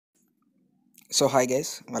So hi guys,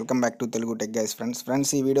 welcome back to Telugu tech guys.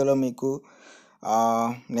 Friends ఈ వీడియోలో మీకు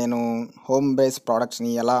నేను హోమ్ బేస్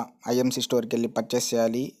ప్రోడక్ట్స్ని ఎలా ఐఎంసీ స్టోర్కి వెళ్ళి పర్చేస్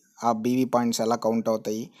చేయాలి, ఆ బీవీ పాయింట్స్ ఎలా కౌంట్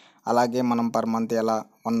అవుతాయి, అలాగే మనం పర్ మంత్ ఎలా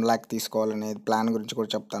 1 lakh తీసుకోవాలనేది ప్లాన్ గురించి కూడా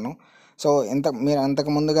చెప్తాను. సో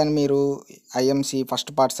అంతకు ముందు కానీ మీరు IMC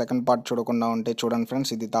first part second part చూడకుండా ఉంటే చూడండి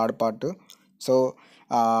ఫ్రెండ్స్, ఇది థర్డ్ పార్ట్. సో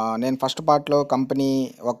నేను ఫస్ట్ పార్ట్లో కంపెనీ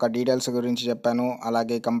ఒక డీటెయిల్స్ గురించి చెప్పాను,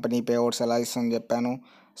 అలాగే కంపెనీ పేఅవుట్స్ ఎలా ఇస్తుందని చెప్పాను.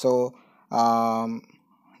 సో ఆ,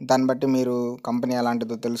 దాన్ని బట్టి మీరు కంపెనీ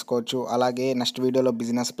ఎలాంటిదో తెలుసుకోవచ్చు. అలాగే నెక్స్ట్ వీడియోలో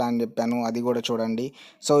బిజినెస్ ప్లాన్ చెప్పాను, అది కూడా చూడండి.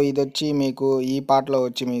 సో ఇది వచ్చి మీకు ఈ పార్ట్లో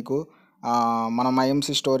వచ్చి మీకు మనం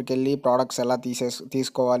ఐఎంసీ స్టోర్కి వెళ్ళి ప్రోడక్ట్స్ ఎలా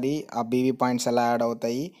తీసుకోవాలి, ఆ బీవీ పాయింట్స్ ఎలా యాడ్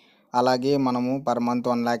అవుతాయి, అలాగే మనము పర్ మంత్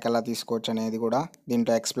 1 lakh ఎలా తీసుకోవచ్చు అనేది కూడా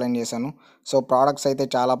దీంట్లో ఎక్స్ప్లెయిన్ చేశాను. సో ప్రోడక్ట్స్ అయితే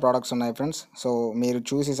చాలా ప్రోడక్ట్స్ ఉన్నాయి ఫ్రెండ్స్. సో మీరు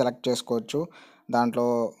చూసి సెలెక్ట్ చేసుకోవచ్చు, దాంట్లో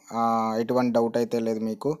ఎటువంటి డౌట్ అయితే లేదు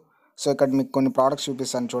మీకు. సో ఇక్కడ మీకు కొన్ని ప్రోడక్ట్స్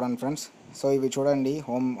చూపిస్తాను చూడండి ఫ్రెండ్స్. సో ఇవి చూడండి,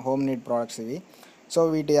 హోమ్ నీడ్ ప్రోడక్ట్స్ ఇవి. సో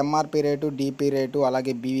వీటి ఎంఆర్పి రేటు, డిపి రేటు,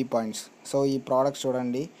 అలాగే బీవీ పాయింట్స్. సో ఈ ప్రోడక్ట్స్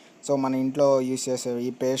చూడండి. సో మన ఇంట్లో యూస్ చేసేవి ఈ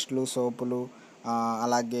పేస్ట్లు, సోపులు,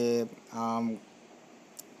 అలాగే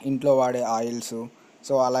ఇంట్లో వాడే ఆయిల్స్,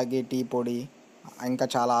 సో అలాగే టీ పొడి, ఇంకా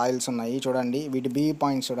చాలా ఆయిల్స్ ఉన్నాయి చూడండి. వీటి బీవీ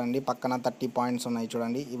పాయింట్స్ చూడండి, పక్కన 30 పాయింట్స్ ఉన్నాయి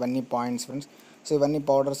చూడండి. ఇవన్నీ పాయింట్స్ ఫ్రెండ్స్. సో ఇవన్నీ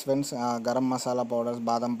powders friends, garam masala powders,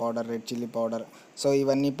 బాదం powder, red chilli powder. So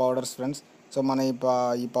ఇవన్నీ పౌడర్స్ ఫ్రెండ్స్. సో మన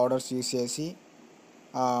ఈ పౌడర్స్ యూస్ చేసి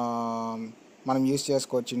మనం యూస్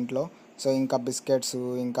చేసుకోవచ్చు ఇంట్లో. సో ఇంకా బిస్కెట్స్,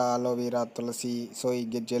 ఇంకా అలోవీరా, తులసి, సో ఈ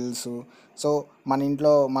జెల్స్. సో మన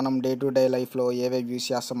ఇంట్లో మనం డే టు డే లైఫ్లో ఏవేవి యూస్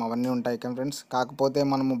చేస్తాం అవన్నీ ఉంటాయి కదా ఫ్రెండ్స్. కాకపోతే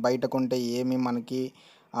మనము బయట కొంటే ఏమీ మనకి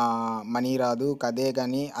మనీ రాదు అదే,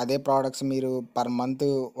 కానీ అదే ప్రోడక్ట్స్ మీరు పర్ మంత్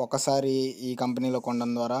ఒకసారి ఈ కంపెనీలో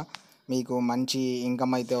కొనడం ద్వారా మీకు మంచి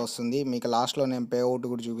ఇన్కమ్ అయితే వస్తుంది. మీకు లాస్ట్లో నేను పేఅవుట్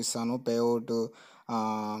కూడా చూపిస్తాను. Payout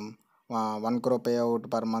 1 crore payout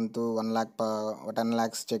per month, 1 lakh 10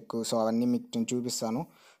 lakhs check. So అవన్నీ మీకు నేను చూపిస్తాను.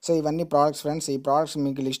 సో ఇవన్నీ ప్రోడక్ట్స్ ఫ్రెండ్స్. ఈ ప్రోడక్ట్స్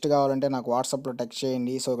మీకు లిస్ట్ కావాలంటే నాకు వాట్సాప్లో టెక్స్ట్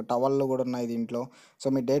చేయండి. సో టవల్లో కూడా ఉన్నాయి దీంట్లో. So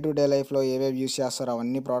me day to day లైఫ్లో ఏవేవి యూస్ చేస్తారో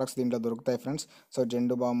అవన్నీ ప్రోడక్ట్స్ దీంట్లో దొరుకుతాయి ఫ్రెండ్స్. సో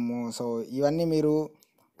జెండు బాము, సో ఇవన్నీ మీరు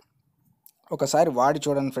ఒకసారి వాడి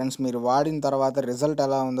చూడండి ఫ్రెండ్స్. మీరు వాడిన తర్వాత రిజల్ట్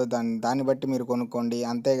ఎలా ఉందో దాన్ని బట్టి మీరు కొనుక్కోండి,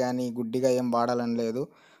 అంతేగాని గుడ్డిగా ఏం వాడాలని లేదు.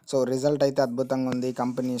 సో రిజల్ట్ అయితే అద్భుతంగా ఉంది,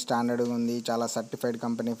 కంపెనీ స్టాండర్డ్గా ఉంది, చాలా సర్టిఫైడ్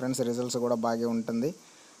కంపెనీ ఫ్రెండ్స్. రిజల్ట్స్ కూడా బాగా ఉంటుంది.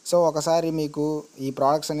 సో ఒకసారి మీకు ఈ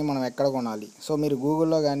ప్రోడక్ట్స్ అన్ని మనం ఎక్కడ కొనాలి, సో మీరు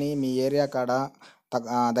గూగుల్లో కానీ మీ ఏరియా కాడ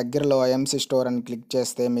దగ్గరలో ఐఎంసీ స్టోర్ అని క్లిక్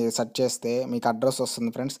చేస్తే, మీరు సెర్చ్ చేస్తే మీకు అడ్రస్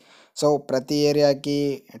వస్తుంది ఫ్రెండ్స్. సో ప్రతి ఏరియాకి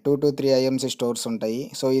 2 to 3 ఐఎంసీ స్టోర్స్ ఉంటాయి.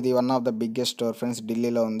 సో ఇది one of the biggest store friends,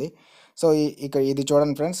 ఢిల్లీలో ఉంది. సో ఇక్కడ ఇది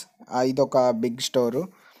చూడండి ఫ్రెండ్స్, ఇది ఒక బిగ్ స్టోరు.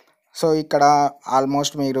 సో ఇక్కడ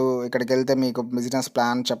ఆల్మోస్ట్ మీరు ఇక్కడికి వెళ్తే మీకు బిజినెస్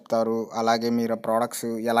ప్లాన్ చెప్తారు, అలాగే మీరు ప్రోడక్ట్స్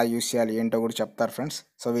ఎలా యూస్ చేయాలి ఏంటో కూడా చెప్తారు ఫ్రెండ్స్.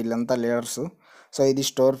 సో వీళ్ళంతా లీడర్స్. సో ఇది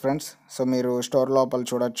స్టోర్ ఫ్రెండ్స్. సో మీరు స్టోర్ లోపల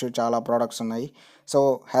చూడొచ్చు, చాలా ప్రోడక్ట్స్ ఉన్నాయి. సో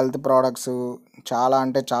హెల్త్ ప్రోడక్ట్స్, చాలా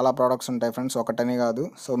అంటే చాలా ప్రోడక్ట్స్ ఉంటాయి ఫ్రెండ్స్, ఒకటని కాదు.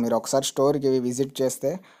 సో మీరు ఒకసారి స్టోర్కి విజిట్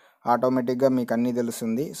చేస్తే ఆటోమేటిక్గా మీకు అన్నీ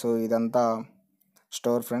తెలుస్తుంది. సో ఇదంతా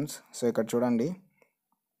స్టోర్ ఫ్రెండ్స్. సో ఇక్కడ చూడండి.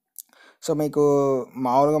 సో మీకు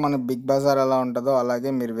మామూలుగా మన బిగ్ బజార్ ఎలా ఉంటుందో అలాగే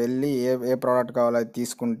మీరు వెళ్ళి ఏ ఏ ప్రోడక్ట్ కావాలో అది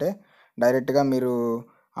తీసుకుంటే డైరెక్ట్గా మీరు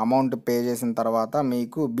అమౌంట్ పే చేసిన తర్వాత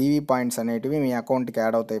మీకు బీవీ పాయింట్స్ అనేటివి మీ అకౌంట్కి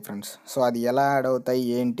యాడ్ అవుతాయి ఫ్రెండ్స్. సో అది ఎలా యాడ్ అవుతాయి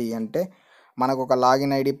ఏంటి అంటే, మనకు ఒక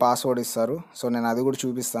లాగిన్ ఐడి, పాస్వర్డ్ ఇస్తారు. సో నేను అది కూడా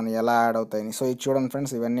చూపిస్తాను ఎలా యాడ్ అవుతాయని. సో ఇది చూడండి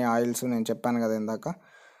ఫ్రెండ్స్, ఇవన్నీ ఆయిల్స్ నేను చెప్పాను కదా ఇందాక.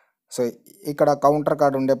 సో ఇక్కడ కౌంటర్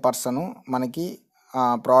కార్డ్ ఉండే పర్సను మనకి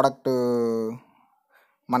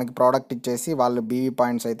ప్రోడక్ట్ ఇచ్చేసి వాళ్ళు బీవీ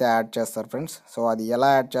పాయింట్స్ అయితే యాడ్ చేస్తారు ఫ్రెండ్స్. సో అది ఎలా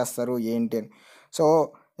యాడ్ చేస్తారు ఏంటి అని, సో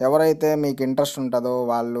ఎవరైతే మీకు ఇంట్రెస్ట్ ఉంటుందో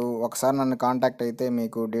వాళ్ళు ఒకసారి నన్ను కాంటాక్ట్ అయితే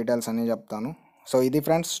మీకు డీటెయిల్స్ అన్నీ చెప్తాను. సో ఇది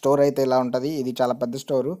ఫ్రెండ్స్, స్టోర్ అయితే ఇలా ఉంటుంది. ఇది చాలా పెద్ద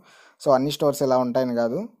స్టోరు. సో అన్ని స్టోర్స్ ఇలా ఉంటాయని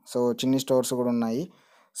కాదు, సో చిన్ని స్టోర్స్ కూడా ఉన్నాయి.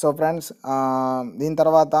 సో ఫ్రెండ్స్, దీని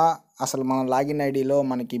తర్వాత అసలు మన లాగిన్ ఐడిలో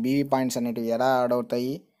మనకి బీవీ పాయింట్స్ అనేటివి ఎలా యాడ్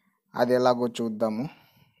అవుతాయి అది ఎలాగో చూద్దాము.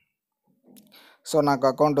 సో నాకు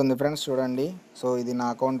అకౌంట్ ఉంది ఫ్రెండ్స్, చూడండి. సో ఇది నా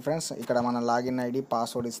అకౌంట్ ఫ్రెండ్స్. ఇక్కడ మన లాగిన్ ఐడి,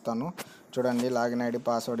 పాస్వర్డ్ ఇస్తాను చూడండి. లాగిన్ ఐడి,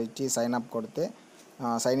 పాస్వర్డ్ ఇచ్చి సైన్ అప్ కొడితే,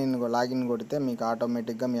 లాగిన్ కొడితే మీకు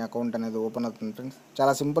ఆటోమేటిక్గా మీ అకౌంట్ అనేది ఓపెన్ అవుతుంది ఫ్రెండ్స్.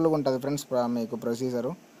 చాలా సింపుల్గా ఉంటుంది ఫ్రెండ్స్ మీకు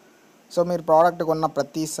ప్రొసీజరు. సో మీరు ప్రోడక్ట్ కొన్న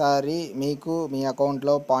ప్రతిసారి మీకు మీ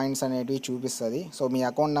అకౌంట్లో పాయింట్స్ అనేటివి చూపిస్తుంది. సో మీ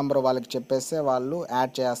అకౌంట్ నెంబర్ వాళ్ళకి చెప్పేస్తే వాళ్ళు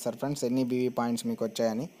యాడ్ చేస్తారు ఫ్రెండ్స్, ఎన్ని బీవీ పాయింట్స్ మీకు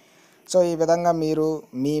వచ్చాయని. సో ఈ విధంగా మీరు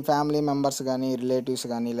మీ ఫ్యామిలీ మెంబర్స్ కానీ, రిలేటివ్స్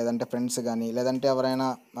కానీ, లేదంటే ఫ్రెండ్స్ కానీ, లేదంటే ఎవరైనా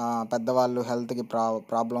పెద్దవాళ్ళు హెల్త్కి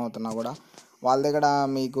ప్రాబ్లం అవుతున్నా కూడా వాళ్ళ దగ్గర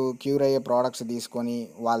మీకు క్యూర్ అయ్యే ప్రోడక్ట్స్ తీసుకొని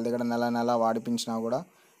వాళ్ళ దగ్గర నెల నెల వాడిపించినా కూడా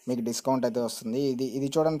మీకు డిస్కౌంట్ అయితే వస్తుంది. ఇది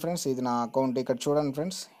చూడండి ఫ్రెండ్స్, ఇది నా అకౌంట్. ఇక్కడ చూడండి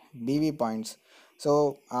friends, BV points. So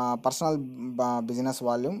personal business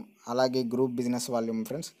volume అలాగే group business volume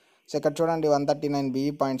friends. So ఇక్కడ చూడండి 139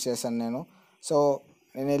 బీఈ పాయింట్స్ చేశాను నేను. సో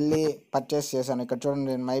నేను వెళ్ళి పర్చేస్ చేశాను. ఇక్కడ చూడండి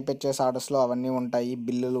నేను మై పర్చేస్ ఆర్డర్స్లో అవన్నీ ఉంటాయి,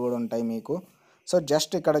 బిల్లులు కూడా ఉంటాయి మీకు. సో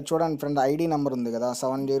జస్ట్ ఇక్కడ చూడండి ఫ్రెండ్, ఐడి నెంబర్ ఉంది కదా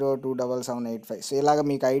 70277785. సో ఇలాగ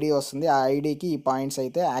మీకు ఐడి వస్తుంది. ఆ ఐడికి ఈ పాయింట్స్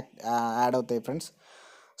అయితే యాడ్ అవుతాయి ఫ్రెండ్స్.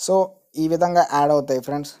 సో ఈ విధంగా యాడ్ అవుతాయి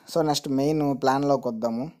ఫ్రెండ్స్. సో నెక్స్ట్ మెయిన్ ప్లాన్లోకి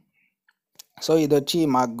వద్దాము. సో ఇది వచ్చి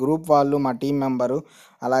మా గ్రూప్ వాళ్ళు, మా టీం మెంబరు,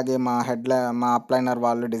 అలాగే మా అప్లైనర్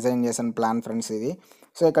వాళ్ళు డిజైన్ చేసిన ప్లాన్ ఫ్రెండ్స్ ఇది.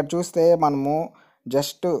 సో ఇక్కడ చూస్తే మనము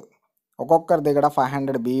జస్ట్ ఒక్కొక్కరి దగ్గర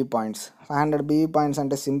 500 బీఈ పాయింట్స్. 500 బీఈ పాయింట్స్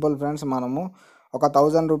అంటే సింపుల్ ఫ్రెండ్స్, మనము ఒక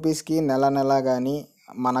 1000 రూపీస్కి నెల కానీ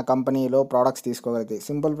మన కంపెనీలో ప్రోడక్ట్స్ తీసుకోగలుగుతాయి.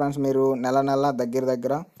 సింపుల్ ఫ్రెండ్స్, మీరు నెల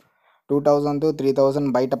దగ్గర 2000 to 3000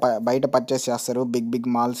 బయట పర్చేస్ చేస్తారు బిగ్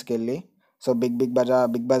మాల్స్కి వెళ్ళి. సో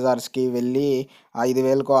బిగ్ బజార్స్కి వెళ్ళి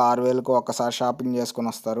 5000కో 6000కో ఒక్కసారి షాపింగ్ చేసుకొని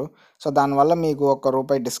వస్తారు. సో దానివల్ల మీకు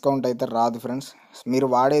 ₹1 డిస్కౌంట్ అయితే రాదు ఫ్రెండ్స్. మీరు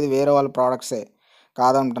వాడేది వేరే వాళ్ళ ప్రోడక్ట్సే,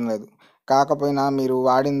 కాదంటం లేదు. కాకపోయినా మీరు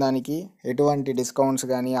వాడిన దానికి ఎటువంటి డిస్కౌంట్స్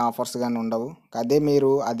కానీ ఆఫర్స్ కానీ ఉండవు.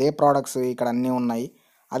 అదే ప్రోడక్ట్స్ ఇక్కడ అన్నీ ఉన్నాయి.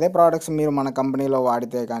 అదే ప్రోడక్ట్స్ మీరు మన కంపెనీలో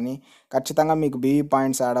వాడితే కానీ ఖచ్చితంగా మీకు బీవీ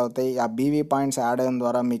పాయింట్స్ యాడ్ అవుతాయి. ఆ బీవీ పాయింట్స్ యాడ్ అయిన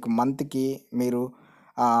ద్వారా మీకు మంత్కి మీరు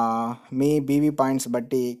మీ బీవీ పాయింట్స్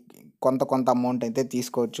బట్టి కొంత అమౌంట్ అయితే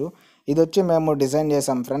తీసుకోవచ్చు. ఇది వచ్చి మేము డిజైన్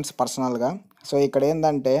చేసాం ఫ్రెండ్స్ పర్సనల్గా. సో ఇక్కడ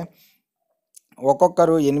ఏంటంటే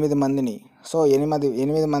ఒక్కొక్కరు 8 మందిని, సో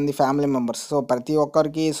 8 మంది ఫ్యామిలీ మెంబర్స్. సో ప్రతి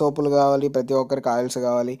ఒక్కరికి సోపులు కావాలి, ప్రతి ఒక్కరికి ఆయిల్స్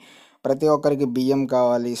కావాలి, ప్రతి ఒక్కరికి బియ్యం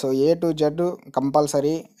కావాలి. So A to Z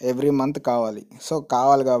compulsory every month కావాలి. సో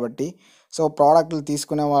కావాలి కాబట్టి సో ప్రోడక్ట్లు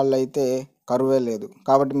తీసుకునే వాళ్ళైతే కరువే లేదు.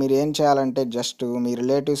 కాబట్టి మీరు ఏం చేయాలంటే జస్ట్ మీ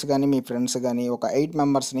రిలేటివ్స్ కానీ మీ ఫ్రెండ్స్ కానీ ఒక 8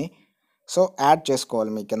 మెంబర్స్ని సో యాడ్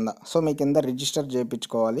చేసుకోవాలి మీ కింద. సో మీ కింద రిజిస్టర్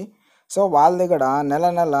చేయించుకోవాలి. సో వాళ్ళ దగ్గర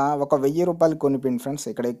నెల ఒక ₹1000 కొనిపిండి ఫ్రెండ్స్.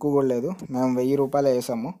 ఇక్కడ ఎక్కువ కూడా లేదు, మేము ₹1000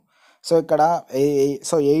 వేసాము. సో ఇక్కడ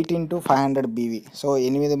 8 into 500 బీవీ, సో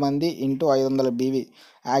 8 మంది ఇంటూ 500 బీవీ.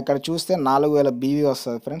 ఇక్కడ చూస్తే 4000 బీవీ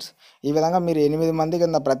వస్తుంది ఫ్రెండ్స్. ఈ విధంగా మీరు 8 మంది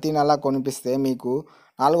కింద ప్రతి నెల కొనిపిస్తే మీకు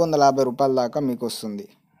 ₹450 దాకా మీకు వస్తుంది.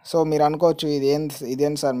 సో మీరు అనుకోవచ్చు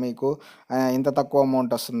ఇదేం సార్ మీకు ఇంత తక్కువ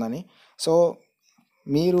అమౌంట్ వస్తుందని. సో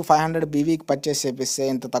మీరు 500 బీవీకి పర్చేస్ చేపిస్తే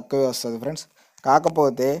ఇంత తక్కువే వస్తుంది ఫ్రెండ్స్.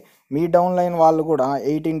 కాకపోతే మీ డౌన్ లైన్ వాళ్ళు కూడా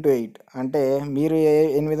 8 into 8 అంటే మీరు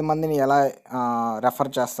 8 మందిని ఎలా రెఫర్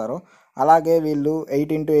చేస్తారో అలాగే వీళ్ళు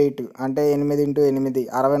 8 into 8 అంటే 8 into 8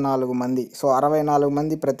 64 మంది. సో 64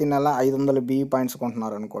 మంది ప్రతి నెల 500 బీఈ పాయింట్స్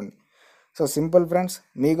కొంటున్నారు అనుకోండి. సో సింపుల్ ఫ్రెండ్స్,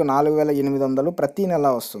 మీకు 4800 ప్రతి నెల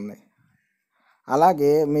వస్తుంది.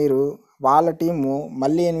 అలాగే మీరు వాళ్ళ టీము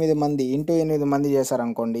మళ్ళీ 8 మంది ఇంటూ 8 మంది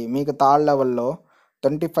చేశారనుకోండి, మీకు థర్డ్ లెవెల్లో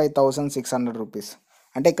 25,600 రూపీస్.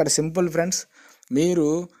 అంటే ఇక్కడ సింపుల్ ఫ్రెండ్స్, మీరు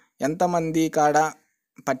ఎంతమంది కాడ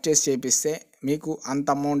పర్చేస్ చేపిస్తే మీకు అంత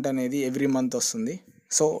అమౌంట్ అనేది ఎవ్రీ మంత్ వస్తుంది.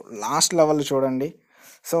 సో లాస్ట్ లెవెల్ చూడండి.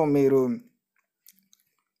 సో మీరు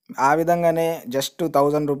ఆ విధంగానే జస్ట్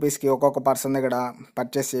 1000 రూపీస్కి ఒక్కొక్క పర్సన్ దగ్గర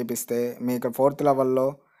పర్చేస్ చేపిస్తే మీకు 4th లెవెల్లో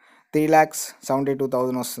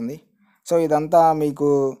 3,72,000 వస్తుంది. సో ఇదంతా మీకు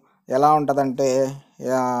ఎలా ఉంటుందంటే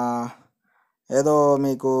ఏదో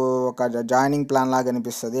మీకు ఒక జాయినింగ్ ప్లాన్ లాగా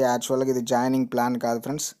అనిపిస్తుంది. యాక్చువల్గా ఇది జాయినింగ్ ప్లాన్ కాదు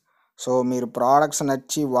ఫ్రెండ్స్. సో మీరు ప్రోడక్ట్స్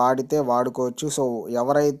నచ్చి వాడితే వాడుకోవచ్చు. సో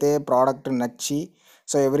ఎవరైతే ప్రోడక్ట్ నచ్చి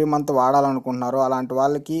సో ఎవ్రీ మంత్ వాడాలనుకుంటున్నారో అలాంటి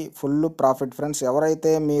వాళ్ళకి ఫుల్ ప్రాఫిట్ ఫ్రెండ్స్.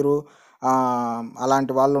 ఎవరైతే మీరు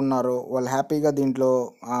అలాంటి వాళ్ళు ఉన్నారో వాళ్ళు హ్యాపీగా దీంట్లో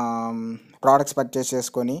ప్రోడక్ట్స్ పర్చేస్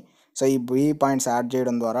చేసుకొని సో ఈ బీ పాయింట్స్ యాడ్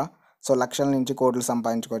చేయడం ద్వారా సో లక్షల నుంచి కోట్లు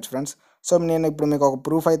సంపాదించుకోవచ్చు ఫ్రెండ్స్. సో నేను ఇప్పుడు మీకు ఒక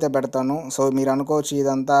ప్రూఫ్ అయితే పెడతాను. సో మీరు అనుకోవచ్చు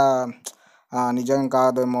ఇదంతా నిజం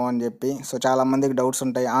కాదేమో అని చెప్పి. సో చాలామందికి డౌట్స్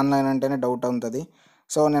ఉంటాయి, ఆన్లైన్ అంటేనే డౌట్ ఉంటుంది.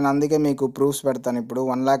 సో నేను అందుకే మీకు ప్రూఫ్స్ పెడతాను. ఇప్పుడు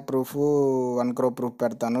 1 lakh ప్రూఫ్, 1 crore ప్రూఫ్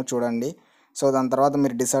పెడతాను చూడండి. సో దాని తర్వాత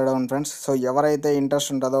మీరు డిసైడ్ అవ్వండి ఫ్రెండ్స్. సో ఎవరైతే ఇంట్రెస్ట్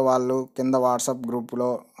ఉంటుందో వాళ్ళు కింద వాట్సాప్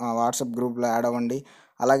గ్రూప్లో యాడ్ అవ్వండి.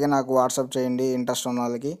 అలాగే నాకు వాట్సాప్ చేయండి ఇంట్రెస్ట్ ఉన్న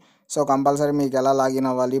వాళ్ళకి. సో కంపల్సరీ మీకు ఎలా లాగిన్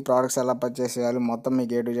అవ్వాలి, ప్రోడక్ట్స్ ఎలా పర్చేస్ చేయాలి మొత్తం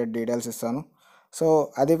మీకు A to Z డీటెయిల్స్ ఇస్తాను. సో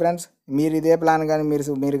అది ఫ్రెండ్స్, మీరు ఇదే ప్లాన్ కానీ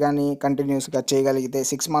మీరు కానీ కంటిన్యూస్గా చేయగలిగితే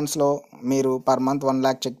 6 monthsలో మీరు పర్ మంత్ 1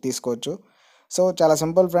 lakh చెక్ తీసుకోవచ్చు. సో చాలా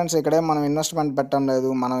సింపుల్ ఫ్రెండ్స్, ఇక్కడే మనం ఇన్వెస్ట్మెంట్ పెట్టడం లేదు.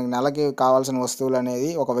 మనం నెలకి కావాల్సిన వస్తువులు అనేది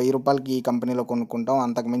ఒక ₹1000 ఈ కంపెనీలో కొనుక్కుంటాం,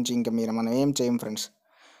 అంతకుమించి ఇంకా మనం ఏం చేయం ఫ్రెండ్స్.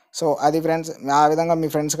 సో అది ఫ్రెండ్స్, ఆ విధంగా మీ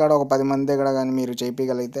ఫ్రెండ్స్ కూడా ఒక 10 మంది దగ్గర కానీ మీరు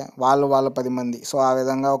చేయగలిగితే వాళ్ళు 10 మంది, సో ఆ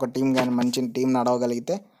విధంగా ఒక టీం కానీ మంచి team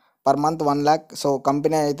నడవగలిగితే per month 1 lakh. So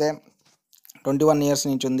company అయితే 21 years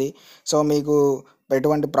నుంచి ఉంది. సో మీకు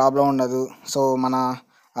ఎటువంటి ప్రాబ్లం ఉండదు. సో మన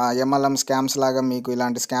MLM స్కామ్స్ లాగా మీకు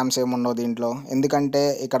ఇలాంటి స్కామ్స్ ఏమి ఉండవు దీంట్లో. ఎందుకంటే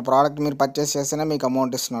ఇక్కడ ప్రోడక్ట్ మీరు పర్చేస్ చేస్తేనే మీకు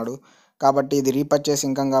అమౌంట్ ఇస్తున్నాడు. కాబట్టి ఇది రీపర్చేస్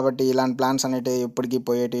ఇన్కమ్ కాబట్టి ఇలాంటి ప్లాన్స్ అనేవి ఎప్పటికీ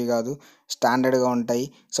పోయేటివి కాదు, స్టాండర్డ్గా ఉంటాయి.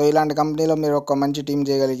 సో ఇలాంటి కంపెనీలో మీరు ఒక మంచి టీం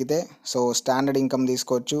చేయగలిగితే సో స్టాండర్డ్ ఇన్కమ్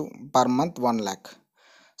తీసుకోవచ్చు పర్ మంత్ 1 lakh.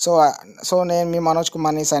 సో నేను మీ మనోజ్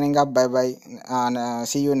కుమార్ని signing up. By by.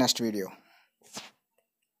 See you next video.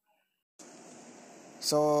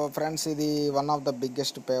 So friends, ఇది one of the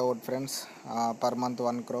biggest pay out friends, per month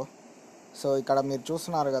 1 crore. So ఇక్కడ మీరు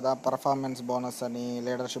చూస్తున్నారు కదా, పర్ఫార్మెన్స్ బోనస్ అని,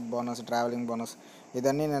 లీడర్షిప్ బోనస్, ట్రావెలింగ్ బోనస్,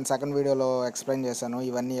 ఇదన్నీ నేను సెకండ్ వీడియోలో ఎక్స్ప్లెయిన్ చేశాను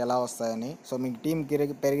ఇవన్నీ ఎలా వస్తాయని. సో మీకు టీం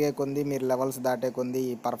పెరిగే కొంది, మీరు లెవెల్స్ దాటే కొంది,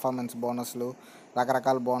 ఈ పర్ఫార్మెన్స్ బోనస్లు,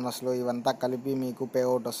 రకరకాల బోనస్లు ఇవంతా కలిపి మీకు పే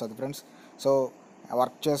అవుట్ వస్తుంది ఫ్రెండ్స్. సో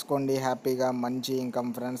వర్క్ చేసుకోండి హ్యాపీగా, మంచి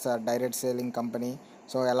income friends. Direct selling company,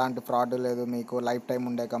 so ఎలాంటి ఫ్రాడ్ లేదు, మీకు లైఫ్ టైం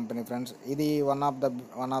ఉండే కంపెనీ ఫ్రెండ్స్. ఇది one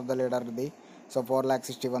of the లీడర్ది. So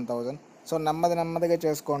 4,61,000. So నెమ్మదిగా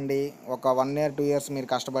చేసుకోండి. ఒక 1 year 2 years మీరు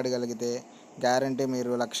కష్టపడగలిగితే గ్యారంటీ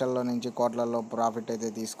మీరు లక్షల్లో నుంచి కోట్లలో ప్రాఫిట్ అయితే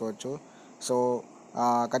తీసుకోవచ్చు. సో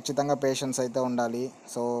ఖచ్చితంగా పేషెన్స్ అయితే ఉండాలి.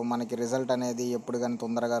 సో మనకి రిజల్ట్ అనేది ఎప్పుడు కానీ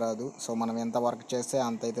తొందరగా రాదు. సో మనం ఎంత వర్క్ చేస్తే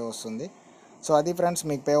అంత అయితే వస్తుంది. సో అది ఫ్రెండ్స్,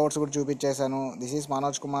 మీకు పే అవుట్స్ కూడా చూపించేశాను. This is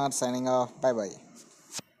Manoj Kumar signing off. By by.